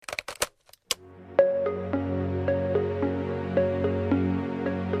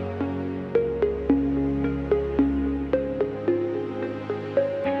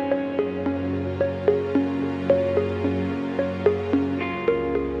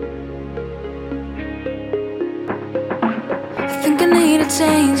need a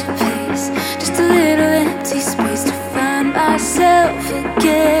change of pace, just a little empty space to find myself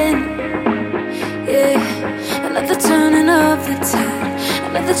again. Yeah, another turning of the tide,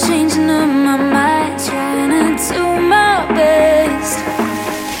 another changing of my mind, trying to do my best.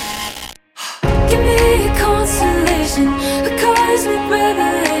 Give me a constellation, a cosmic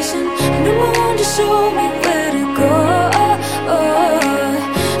revelation, and a moon to show me where to go.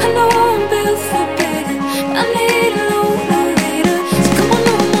 I know I'm built for bigger, I need a lunar later, so come on,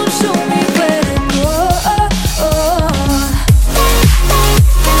 moon, show me where to go.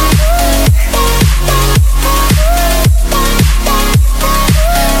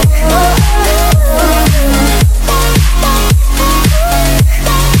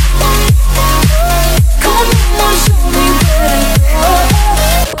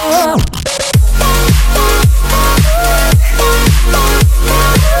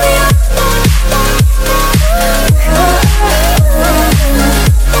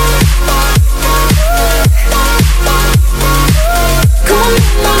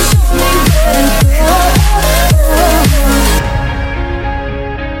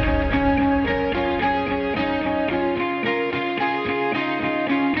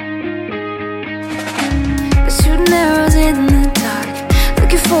 Shooting arrows in the dark,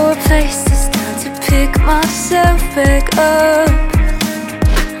 looking for a place to start to pick myself back up.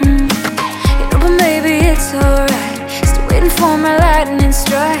 You know, but maybe it's alright, still waiting for my lightning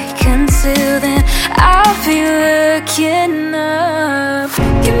strike. Until then, I'll be looking up.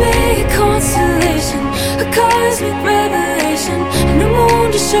 Give me a constellation, a cosmic revelation, and a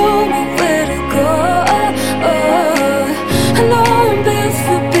moon to show me